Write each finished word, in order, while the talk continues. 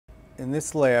In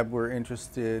this lab, we're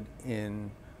interested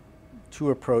in two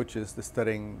approaches to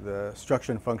studying the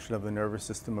structure and function of the nervous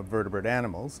system of vertebrate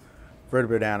animals.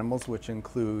 Vertebrate animals, which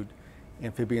include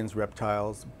amphibians,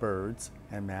 reptiles, birds,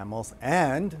 and mammals,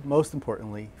 and most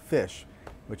importantly, fish,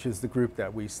 which is the group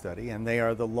that we study, and they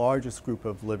are the largest group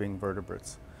of living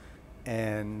vertebrates.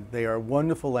 And they are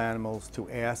wonderful animals to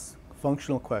ask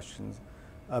functional questions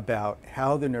about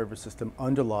how the nervous system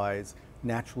underlies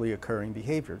naturally occurring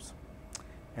behaviors.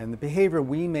 And the behavior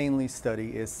we mainly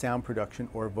study is sound production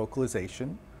or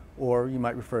vocalization, or you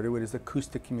might refer to it as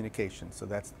acoustic communication. So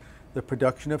that's the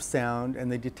production of sound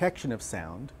and the detection of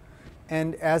sound,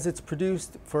 and as it's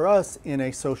produced for us in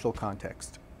a social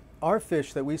context. Our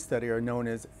fish that we study are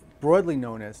broadly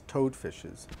known as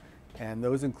toadfishes, and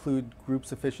those include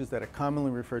groups of fishes that are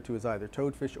commonly referred to as either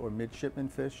toadfish or midshipman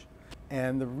fish.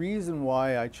 And the reason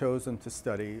why I chose them to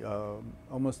study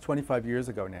almost 25 years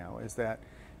ago now is that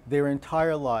their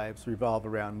entire lives revolve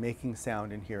around making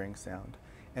sound and hearing sound.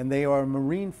 And they are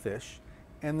marine fish,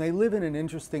 and they live in an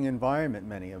interesting environment,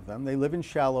 many of them. They live in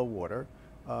shallow water,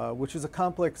 which is a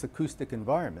complex acoustic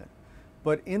environment.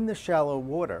 But in the shallow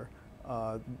water,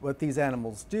 what these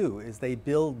animals do is they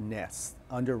build nests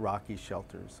under rocky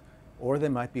shelters, or they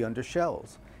might be under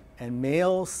shells. And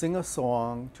males sing a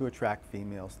song to attract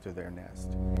females to their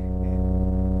nest.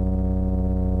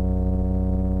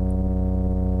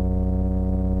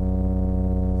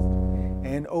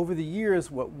 And over the years,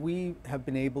 what we have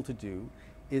been able to do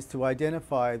is to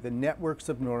identify the networks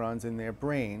of neurons in their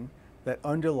brain that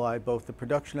underlie both the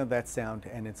production of that sound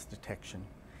and its detection.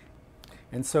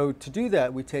 And so to do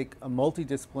that, we take a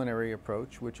multidisciplinary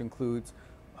approach, which includes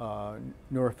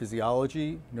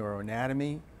neurophysiology,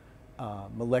 neuroanatomy,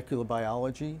 molecular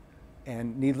biology,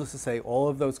 and needless to say, all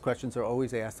of those questions are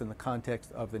always asked in the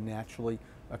context of the naturally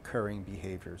occurring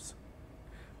behaviors.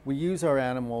 We use our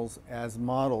animals as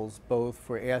models both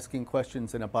for asking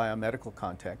questions in a biomedical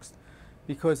context,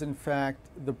 because in fact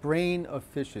the brain of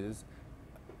fishes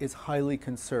is highly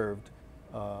conserved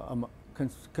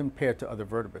compared to other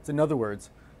vertebrates. In other words,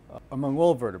 among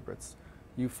all vertebrates,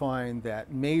 you find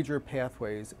that major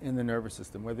pathways in the nervous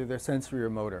system, whether they're sensory or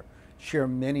motor, share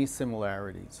many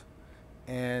similarities.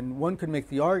 And one could make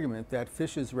the argument that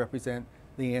fishes represent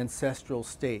the ancestral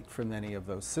state for many of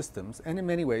those systems, and in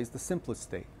many ways the simplest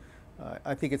state.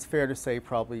 I think it's fair to say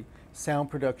probably sound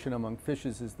production among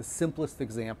fishes is the simplest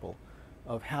example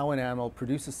of how an animal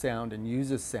produces sound and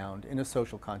uses sound in a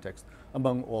social context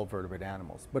among all vertebrate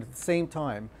animals. But at the same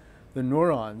time, the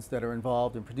neurons that are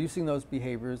involved in producing those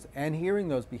behaviors and hearing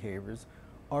those behaviors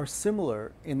are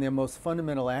similar in their most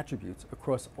fundamental attributes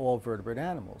across all vertebrate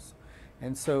animals.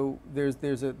 And so there's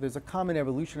a common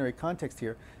evolutionary context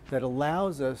here that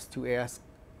allows us to ask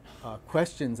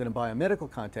questions in a biomedical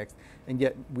context, and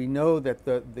yet we know that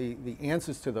the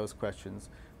answers to those questions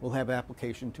will have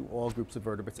application to all groups of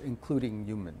vertebrates, including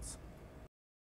humans.